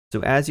So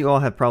as you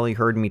all have probably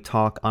heard me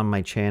talk on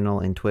my channel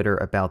and Twitter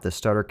about the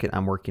starter kit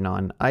I'm working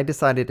on, I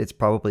decided it's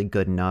probably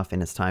good enough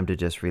and it's time to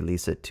just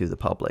release it to the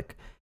public.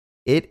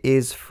 It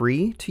is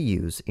free to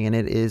use and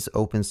it is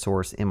open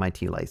source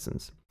MIT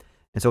license.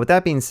 And so with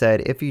that being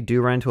said, if you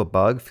do run into a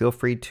bug, feel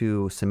free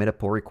to submit a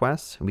pull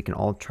request. We can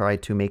all try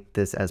to make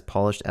this as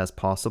polished as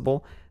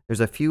possible.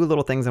 There's a few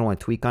little things I want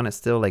to tweak on it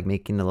still, like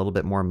making it a little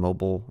bit more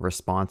mobile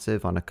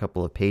responsive on a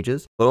couple of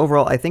pages. But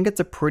overall, I think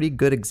it's a pretty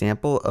good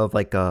example of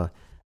like a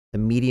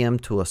medium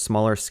to a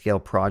smaller scale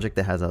project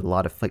that has a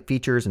lot of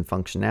features and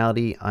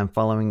functionality. I'm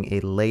following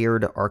a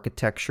layered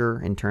architecture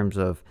in terms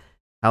of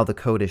how the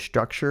code is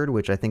structured,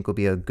 which I think will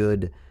be a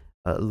good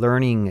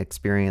learning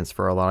experience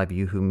for a lot of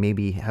you who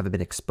maybe haven't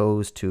been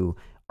exposed to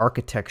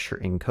architecture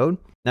in code.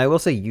 Now I will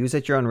say use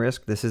at your own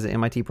risk. This is an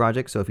MIT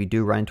project, so if you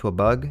do run into a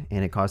bug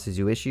and it causes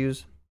you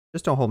issues,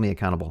 just don't hold me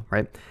accountable,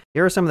 right?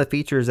 Here are some of the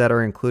features that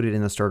are included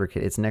in the starter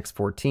kit. It's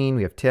Next.14,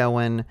 we have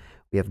Tailwind,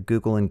 we have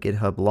Google and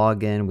GitHub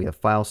login, we have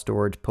file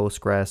storage,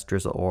 Postgres,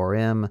 Drizzle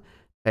ORM,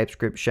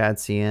 TypeScript,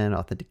 ShadCN,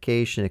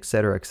 authentication,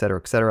 etc., etc.,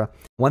 etc.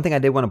 One thing I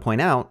did want to point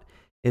out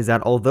is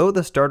that although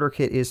the starter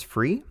kit is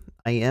free,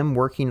 I am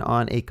working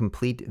on a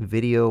complete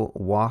video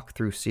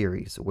walkthrough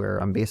series where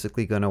I'm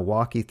basically going to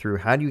walk you through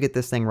how do you get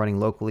this thing running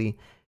locally,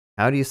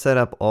 how do you set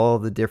up all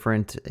the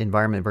different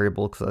environment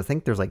variables, because I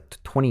think there's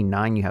like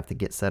 29 you have to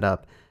get set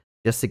up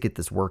just to get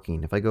this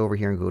working. If I go over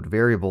here and go to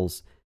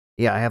variables,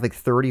 yeah, I have like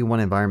 31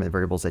 environment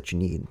variables that you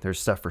need. There's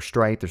stuff for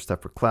Stripe, there's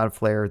stuff for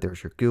Cloudflare,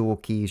 there's your Google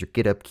keys, your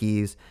GitHub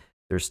keys,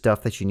 there's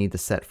stuff that you need to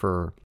set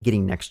for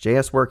getting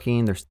Next.js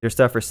working. There's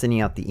stuff for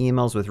sending out the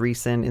emails with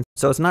resend. And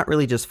so it's not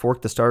really just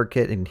fork the starter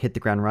kit and hit the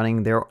ground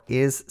running. There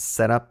is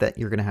setup that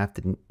you're going to have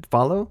to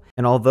follow.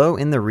 And although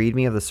in the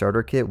README of the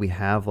starter kit, we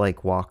have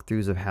like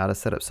walkthroughs of how to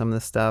set up some of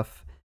this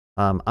stuff,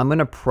 I'm going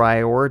to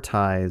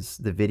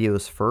prioritize the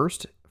videos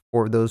first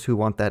for those who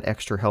want that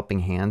extra helping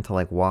hand to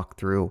like walk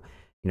through,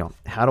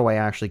 how do I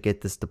actually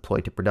get this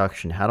deployed to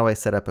production? How do I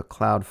set up a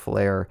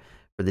Cloudflare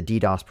for the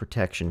DDoS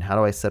protection? How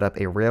do I set up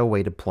a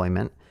Railway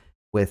deployment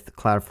with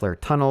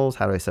Cloudflare tunnels?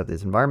 How do I set up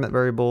these environment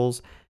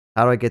variables?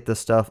 How do I get this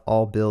stuff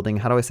all building?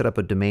 How do I set up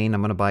a domain?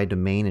 I'm going to buy a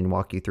domain and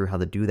walk you through how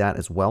to do that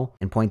as well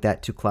and point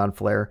that to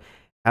Cloudflare.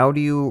 How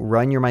do you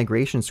run your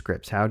migration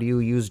scripts? How do you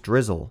use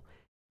Drizzle?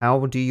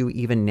 How do you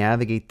even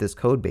navigate this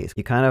code base?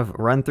 You kind of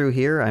run through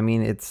here. I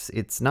mean,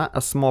 it's not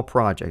a small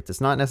project. It's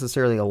not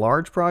necessarily a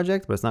large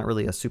project, but it's not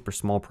really a super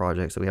small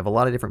project. So we have a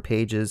lot of different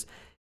pages.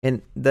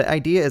 And the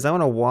idea is I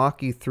want to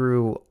walk you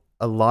through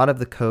a lot of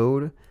the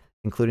code,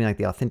 including like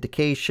the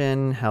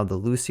authentication, how the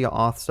Lucia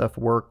auth stuff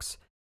works,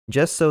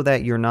 just so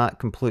that you're not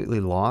completely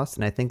lost.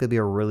 And I think it'll be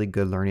a really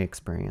good learning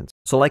experience.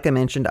 So like I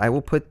mentioned, I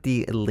will put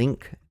the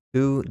link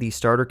to the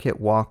starter kit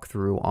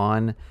walkthrough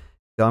on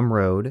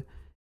Gumroad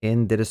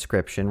in the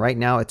description. Right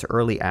now it's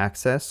early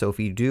access. So if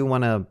you do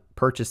want to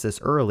purchase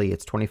this early,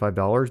 it's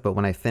 $25. But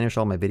when I finish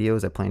all my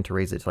videos, I plan to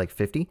raise it to like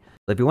 50.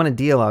 So if you want a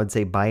deal, I would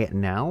say buy it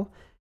now.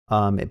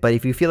 But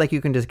if you feel like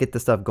you can just get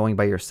this stuff going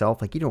by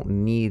yourself, like you don't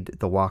need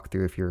the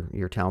walkthrough if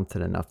you're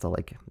talented enough to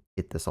like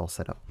get this all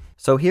set up.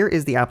 So here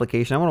is the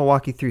application. I want to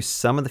walk you through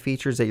some of the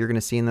features that you're going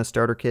to see in the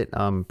starter kit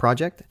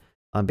project.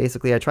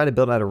 Basically, I try to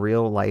build out a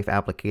real life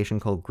application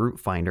called Group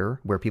Finder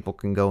where people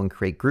can go and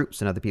create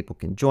groups and other people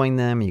can join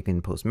them. You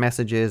can post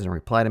messages and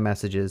reply to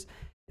messages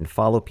and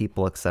follow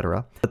people,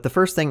 etc. But the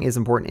first thing is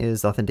important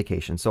is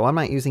authentication. So I'm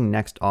not using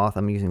Next.auth,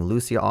 I'm using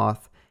Lucia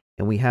auth.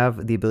 And we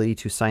have the ability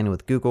to sign in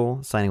with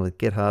Google, sign in with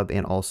GitHub,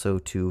 and also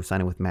to sign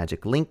in with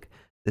Magic Link.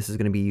 This is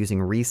going to be using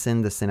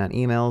Resend to send out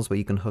emails, but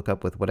you can hook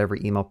up with whatever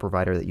email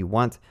provider that you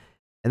want.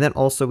 And then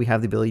also we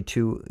have the ability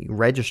to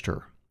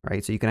register,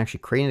 right? So you can actually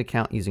create an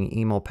account using an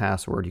email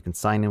password. You can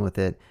sign in with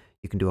it.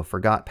 You can do a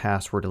forgot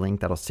password link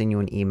that'll send you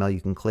an email.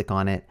 You can click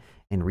on it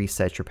and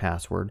reset your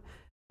password.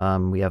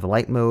 We have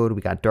light mode,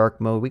 we got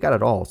dark mode, we got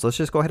it all. So let's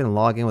just go ahead and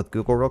log in with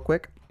Google real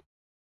quick.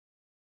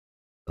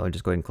 So I'll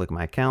just go ahead and click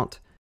my account.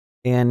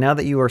 And now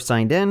that you are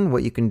signed in,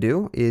 what you can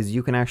do is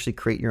you can actually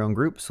create your own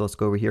group. So let's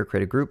go over here,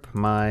 create a group.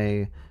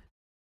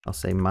 I'll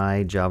say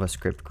my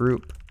JavaScript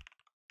group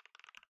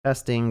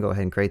testing. Go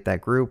ahead and create that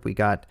group. We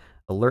got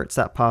alerts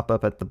that pop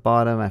up at the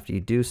bottom after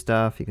you do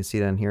stuff. You can see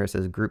down here it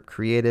says group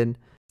created.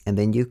 And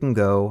then you can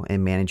go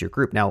and manage your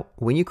group. Now,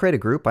 when you create a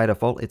group, by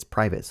default, it's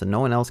private. So no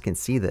one else can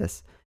see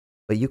this.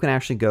 But you can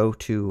actually go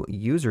to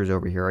users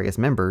over here, I guess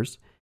members,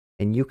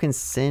 and you can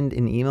send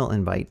an email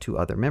invite to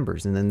other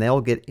members, and then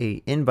they'll get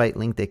an invite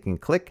link they can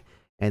click,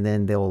 and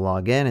then they'll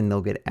log in and they'll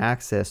get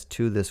access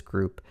to this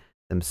group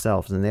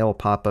themselves, and they'll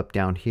pop up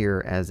down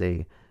here as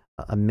a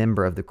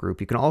member of the group.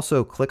 You can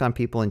also click on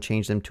people and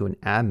change them to an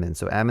admin.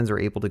 So admins are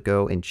able to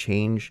go and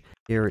change.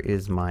 Here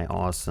is my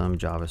awesome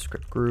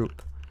JavaScript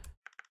group.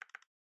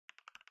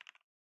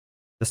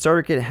 The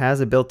starter kit has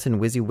a built-in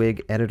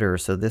WYSIWYG editor,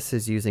 so this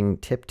is using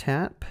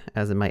TipTap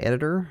as in my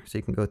editor. So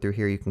you can go through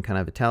here, you can kind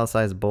of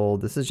italicize, bold.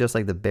 This is just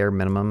like the bare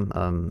minimum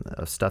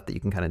of stuff that you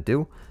can kind of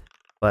do.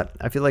 But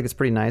I feel like it's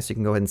pretty nice. You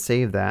can go ahead and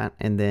save that.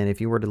 And then if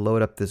you were to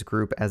load up this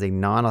group as a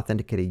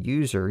non-authenticated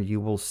user, you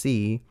will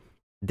see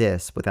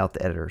this without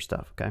the editor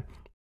stuff, okay?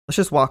 Let's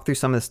just walk through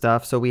some of the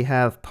stuff. So we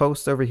have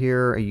posts over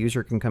here. A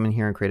user can come in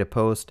here and create a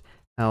post.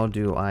 How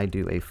do I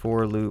do a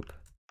for loop?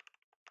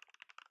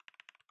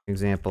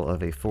 Example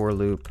of a for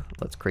loop.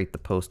 Let's create the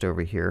post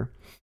over here.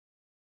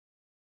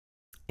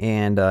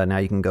 And now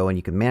you can go and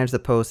you can manage the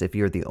post. If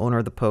you're the owner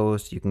of the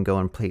post, you can go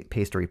and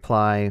paste a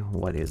reply.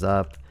 What is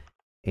up?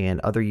 And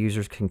other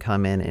users can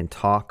come in and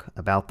talk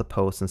about the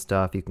post and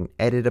stuff. You can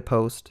edit a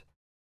post.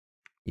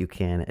 You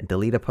can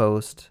delete a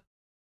post.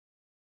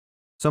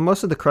 So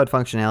most of the CRUD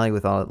functionality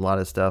with a lot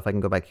of stuff, I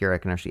can go back here. I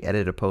can actually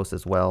edit a post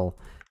as well,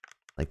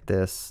 like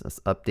this. Let's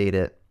update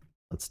it.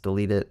 Let's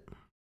delete it.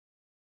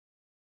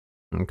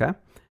 Okay.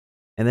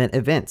 And then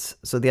events.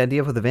 So the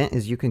idea with event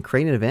is you can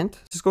create an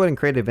event. Just go ahead and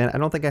create an event. I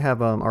don't think I have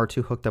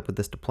R2 hooked up with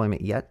this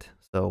deployment yet.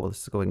 So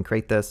let's go ahead and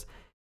create this.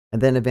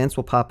 And then events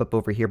will pop up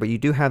over here, but you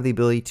do have the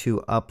ability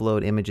to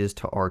upload images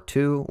to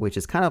R2, which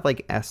is kind of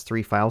like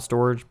S3 file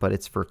storage, but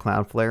it's for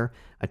Cloudflare.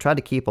 I tried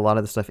to keep a lot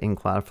of the stuff in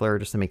Cloudflare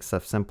just to make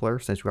stuff simpler,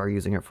 since we are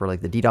using it for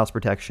like the DDoS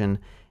protection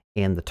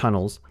and the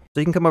tunnels. So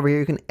you can come over here,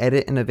 you can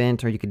edit an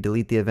event, or you can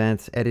delete the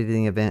event.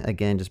 Editing event,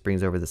 again, just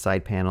brings over the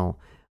side panel.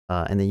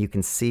 And then you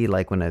can see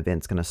like when an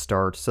event's going to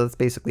start. So that's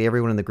basically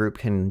everyone in the group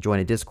can join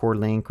a Discord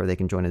link, or they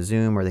can join a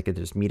Zoom, or they could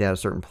just meet at a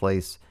certain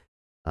place,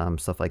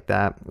 stuff like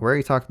that. We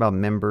already talked about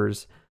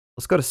members.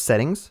 Let's go to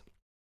settings.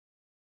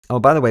 Oh,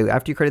 by the way,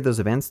 after you created those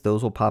events,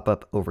 those will pop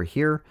up over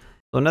here.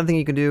 So another thing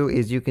you can do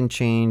is you can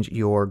change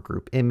your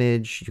group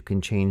image. You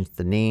can change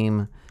the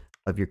name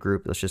of your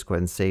group. Let's just go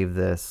ahead and save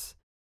this.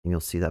 And you'll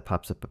see that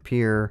pops up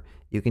here.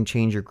 You can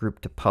change your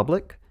group to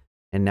public.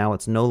 And now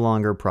it's no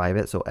longer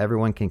private, so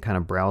everyone can kind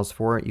of browse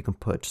for it. You can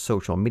put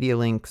social media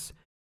links.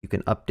 You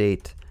can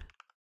update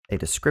a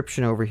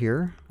description over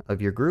here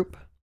of your group.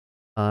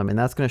 And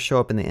that's going to show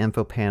up in the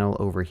info panel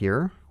over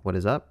here. What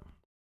is up?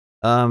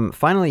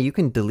 Finally, you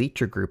can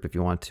delete your group if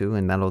you want to,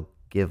 and that'll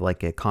give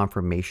like a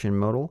confirmation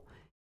modal.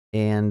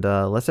 And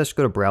let's just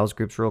go to browse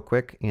groups real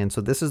quick. And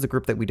so this is the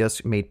group that we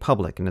just made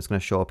public, and it's going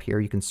to show up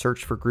here. You can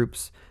search for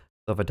groups.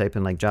 So if I type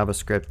in like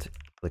JavaScript,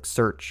 click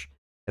search,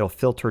 it'll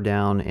filter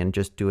down and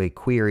just do a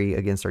query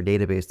against our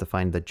database to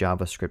find the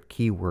JavaScript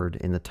keyword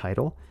in the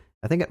title.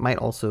 I think it might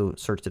also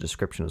search the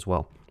description as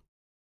well.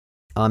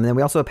 And then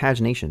we also have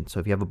pagination. So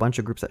if you have a bunch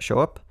of groups that show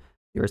up,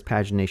 there's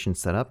pagination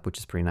set up, which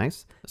is pretty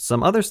nice.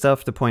 Some other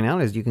stuff to point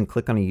out is you can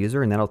click on a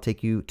user and that'll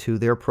take you to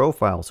their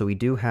profile. So we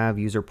do have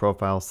user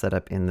profiles set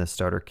up in the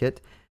starter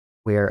kit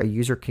where a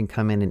user can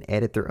come in and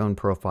edit their own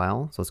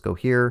profile. So let's go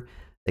here.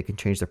 They can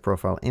change their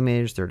profile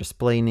image, their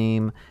display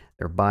name,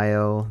 their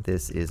bio.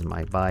 This is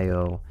my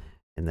bio.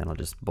 And then I'll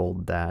just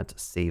bold that,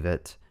 save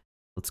it.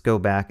 Let's go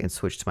back and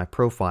switch to my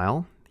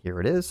profile. Here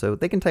it is. So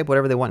they can type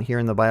whatever they want here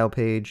in the bio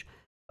page.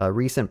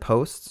 Recent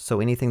posts.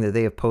 So anything that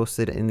they have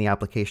posted in the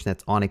application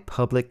that's on a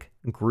public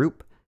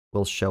group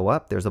will show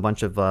up. There's a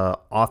bunch of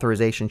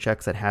authorization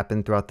checks that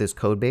happen throughout this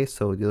code base.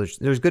 So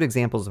there's good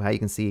examples of how you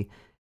can see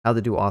how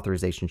to do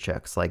authorization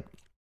checks. Like,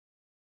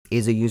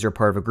 is a user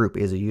part of a group?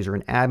 Is a user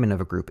an admin of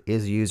a group?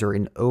 Is a user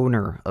an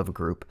owner of a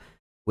group?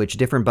 Which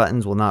different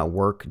buttons will not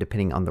work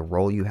depending on the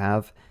role you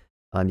have.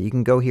 You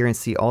can go here and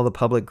see all the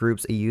public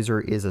groups a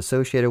user is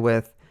associated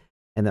with.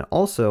 And then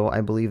also, I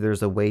believe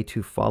there's a way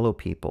to follow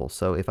people.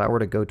 So if I were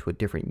to go to a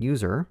different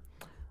user,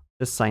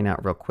 just sign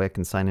out real quick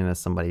and sign in as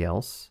somebody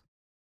else.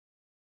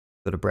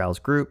 Go to browse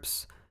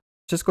groups.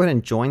 Just go ahead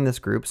and join this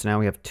group. So now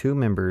we have 2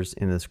 members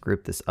in this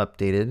group, this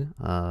updated.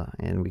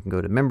 And we can go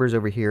to members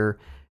over here.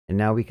 And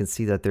now we can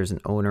see that there's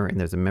an owner and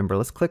there's a member.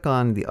 Let's click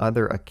on the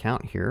other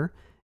account here.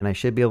 And I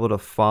should be able to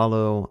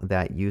follow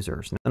that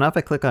user. So now if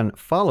I click on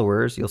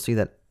followers, you'll see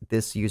that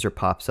this user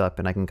pops up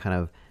and I can kind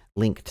of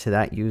link to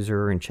that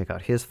user and check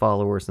out his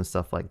followers and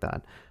stuff like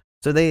that.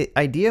 So the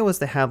idea was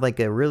to have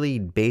like a really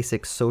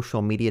basic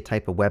social media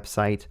type of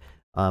website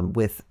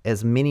with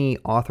as many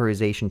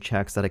authorization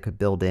checks that I could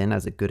build in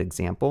as a good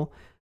example.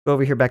 Go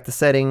over here back to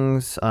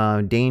settings,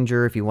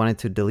 danger. If you wanted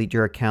to delete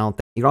your account,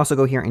 you can also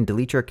go here and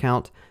delete your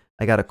account.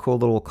 I got a cool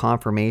little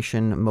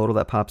confirmation modal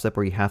that pops up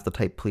where you have to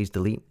type please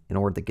delete in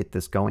order to get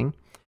this going.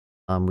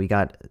 We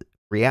got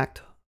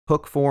React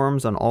hook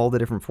forms on all the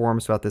different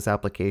forms throughout this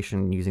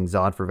application using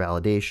Zod for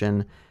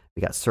validation.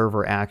 We got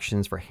server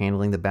actions for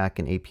handling the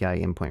backend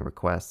API endpoint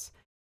requests.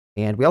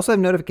 And we also have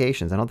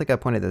notifications. I don't think I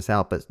pointed this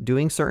out, but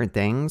doing certain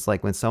things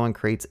like when someone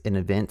creates an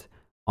event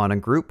on a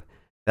group,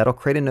 that'll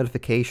create a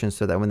notification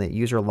so that when the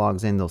user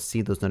logs in, they'll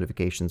see those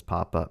notifications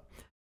pop up.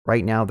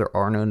 Right now, there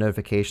are no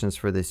notifications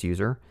for this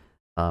user.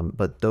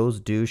 But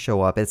those do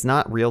show up. It's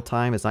not real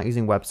time. It's not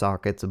using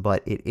WebSockets,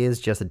 but it is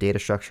just a data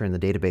structure in the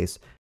database.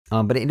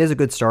 But it is a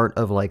good start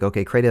of like,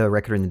 okay, create a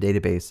record in the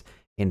database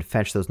and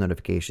fetch those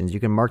notifications. You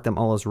can mark them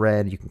all as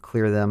red. You can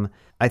clear them.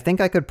 I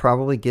think I could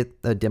probably get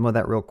a demo of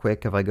that real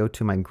quick if I go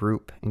to my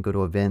group and go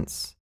to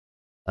events.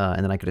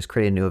 And then I could just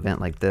create a new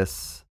event like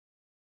this.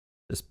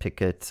 Just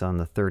pick it on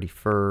the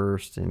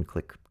 31st and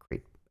click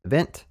create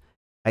event.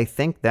 I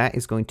think that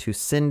is going to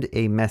send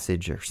a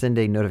message or send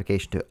a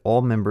notification to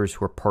all members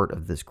who are part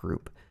of this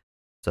group.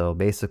 So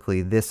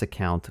basically this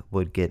account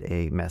would get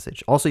a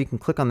message. Also, you can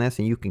click on this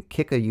and you can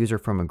kick a user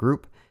from a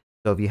group.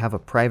 So if you have a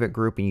private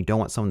group and you don't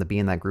want someone to be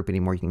in that group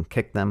anymore, you can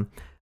kick them.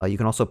 You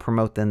can also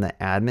promote them to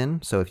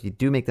admin. So if you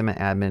do make them an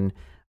admin,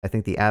 I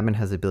think the admin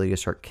has the ability to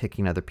start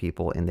kicking other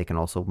people, and they can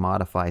also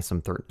modify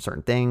some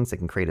certain things. They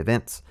can create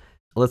events.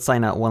 Let's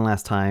sign out one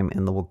last time,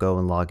 and then we'll go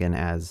and log in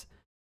as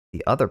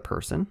the other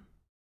person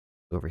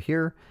over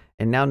here.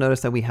 And now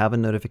notice that we have a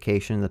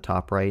notification in the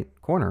top right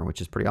corner,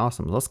 which is pretty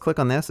awesome. Let's click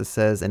on this. It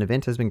says an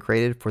event has been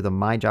created for the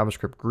My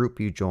JavaScript group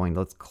you joined.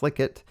 Let's click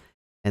it.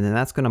 And then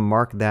that's going to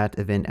mark that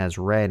event as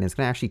red. And it's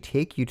going to actually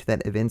take you to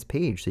that events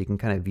page so you can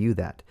kind of view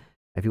that.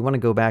 If you want to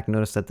go back,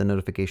 notice that the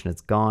notification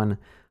is gone.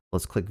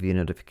 Let's click view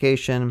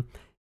notification.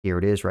 Here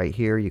it is right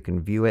here. You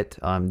can view it.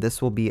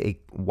 This will be a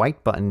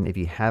white button if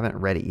you haven't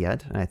read it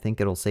yet. And I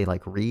think it'll say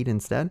like read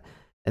instead.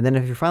 And then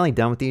if you're finally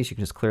done with these, you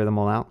can just clear them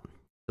all out,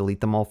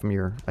 delete them all from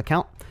your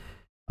account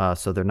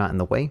so they're not in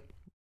the way.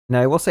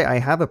 Now, I will say I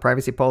have a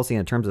privacy policy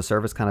and terms of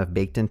service kind of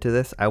baked into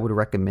this. I would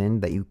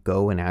recommend that you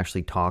go and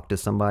actually talk to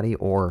somebody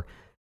or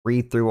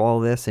read through all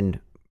this and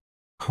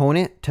hone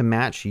it to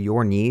match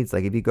your needs.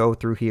 Like if you go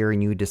through here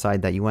and you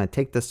decide that you want to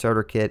take the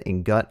starter kit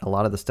and gut a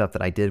lot of the stuff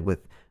that I did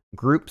with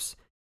groups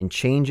and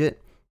change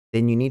it,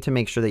 then you need to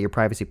make sure that your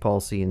privacy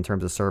policy in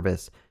terms of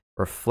service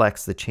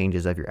reflects the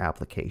changes of your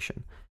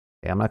application.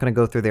 Okay, I'm not going to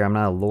go through there. I'm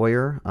not a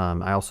lawyer.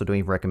 I also don't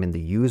even recommend to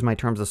use my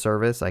terms of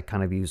service. I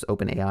kind of use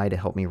OpenAI to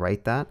help me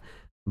write that.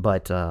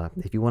 But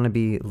if you want to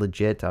be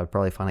legit, I would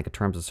probably find like a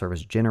terms of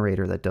service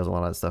generator that does a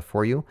lot of stuff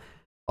for you.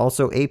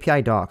 Also,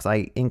 API docs.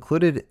 I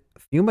included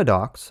Fuma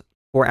docs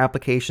for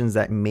applications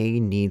that may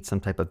need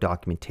some type of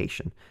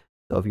documentation.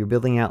 So if you're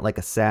building out like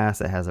a SaaS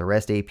that has a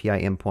REST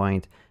API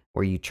endpoint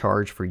where you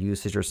charge for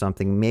usage or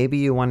something, maybe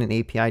you want an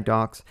API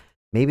docs.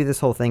 Maybe this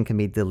whole thing can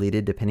be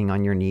deleted depending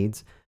on your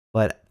needs.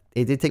 But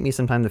it did take me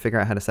some time to figure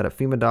out how to set up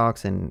Fuma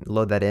docs and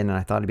load that in, and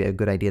I thought it'd be a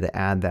good idea to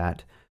add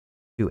that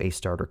to a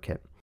starter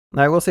kit.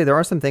 Now, I will say there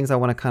are some things I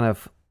want to kind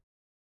of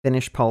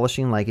finish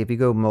polishing. Like if you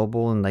go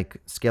mobile and like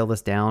scale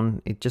this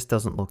down, it just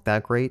doesn't look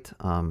that great.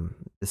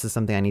 This is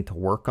something I need to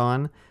work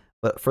on.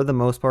 But for the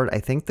most part, I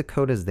think the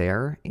code is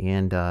there,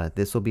 and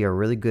this will be a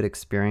really good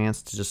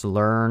experience to just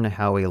learn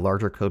how a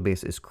larger code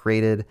base is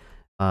created,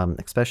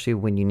 especially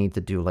when you need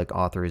to do like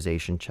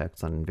authorization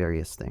checks on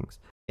various things.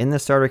 In the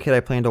starter kit, I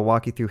plan to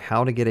walk you through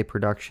how to get a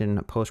production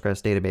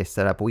Postgres database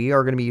set up. We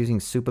are going to be using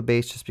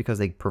Supabase just because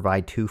they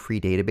provide 2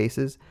 free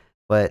databases,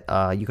 but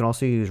you can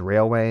also use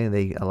Railway.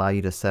 They allow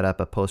you to set up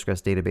a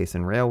Postgres database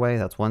in Railway.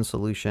 That's one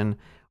solution,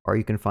 or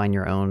you can find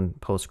your own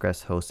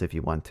Postgres host if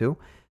you want to.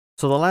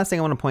 So the last thing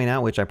I want to point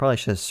out, which I probably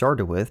should have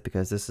started with,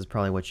 because this is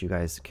probably what you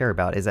guys care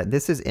about, is that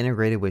this is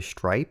integrated with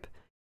Stripe,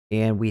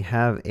 and we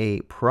have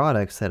a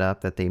product set up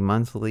that's a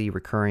monthly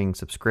recurring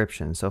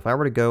subscription. So if I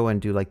were to go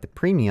and do like the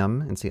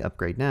premium and say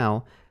upgrade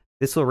now,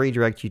 this will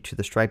redirect you to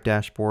the Stripe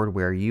dashboard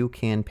where you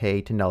can pay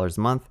 $10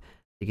 a month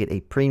to get a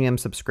premium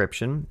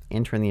subscription.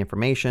 Enter in the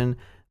information.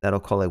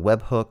 That'll call a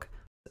webhook.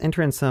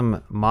 Enter in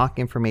some mock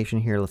information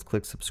here. Let's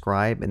click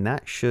subscribe, and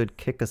that should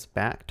kick us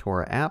back to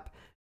our app.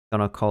 Going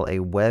to call a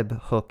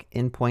webhook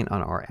endpoint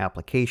on our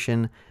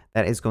application.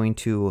 That is going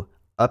to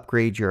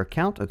upgrade your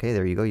account. Okay,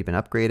 there you go. You've been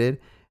upgraded.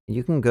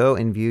 You can go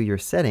and view your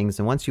settings,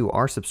 and once you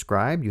are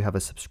subscribed, you have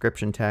a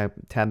subscription tab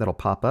that'll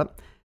pop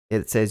up.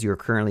 It says you're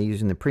currently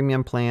using the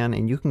premium plan,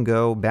 and you can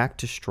go back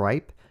to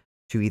Stripe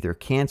to either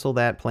cancel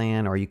that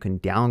plan or you can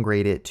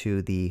downgrade it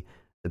to the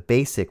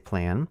basic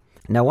plan.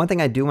 Now, one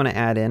thing I do want to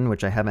add in,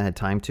 which I haven't had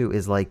time to,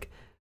 is like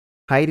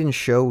hide and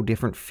show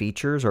different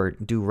features or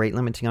do rate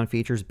limiting on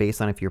features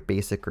based on if you're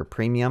basic or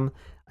premium.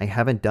 I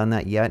haven't done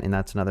that yet, and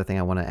that's another thing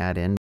I want to add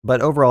in.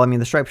 But overall, I mean,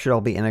 the Stripe should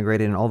all be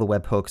integrated, and all the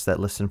webhooks that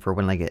listen for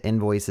when like an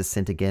invoice is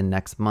sent again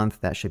next month,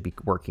 that should be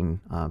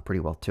working pretty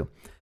well too.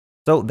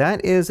 So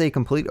that is a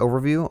complete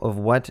overview of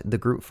what the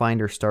Group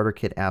Finder Starter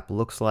Kit app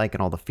looks like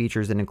and all the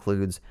features it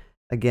includes.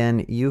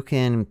 Again, you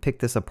can pick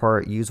this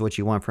apart, use what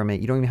you want from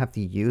it. You don't even have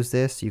to use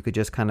this. You could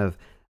just kind of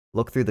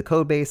look through the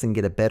code base and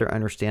get a better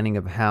understanding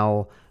of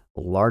how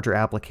larger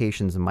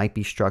applications might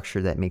be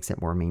structured that makes it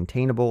more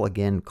maintainable.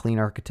 Again, clean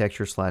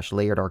architecture /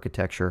 layered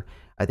architecture,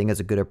 I think is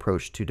a good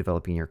approach to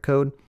developing your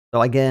code.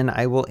 So again,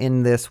 I will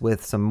end this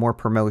with some more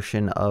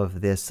promotion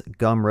of this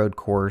Gumroad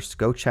course.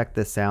 Go check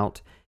this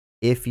out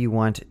if you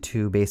want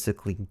to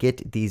basically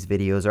get these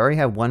videos. I already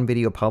have one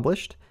video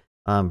published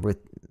with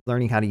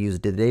learning how to use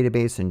the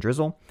database in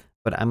Drizzle,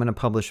 but I'm going to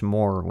publish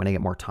more when I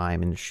get more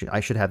time, and I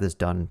should have this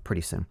done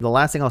pretty soon. The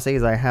last thing I'll say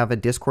is I have a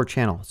Discord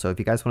channel. So if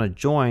you guys want to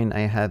join,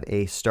 I have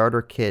a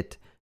starter kit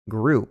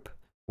group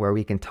where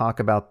we can talk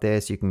about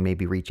this. You can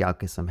maybe reach out,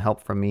 get some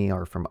help from me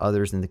or from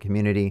others in the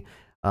community.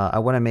 I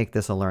want to make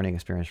this a learning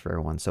experience for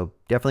everyone. So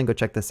definitely go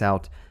check this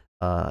out.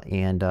 Other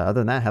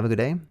than that, have a good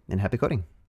day and happy coding.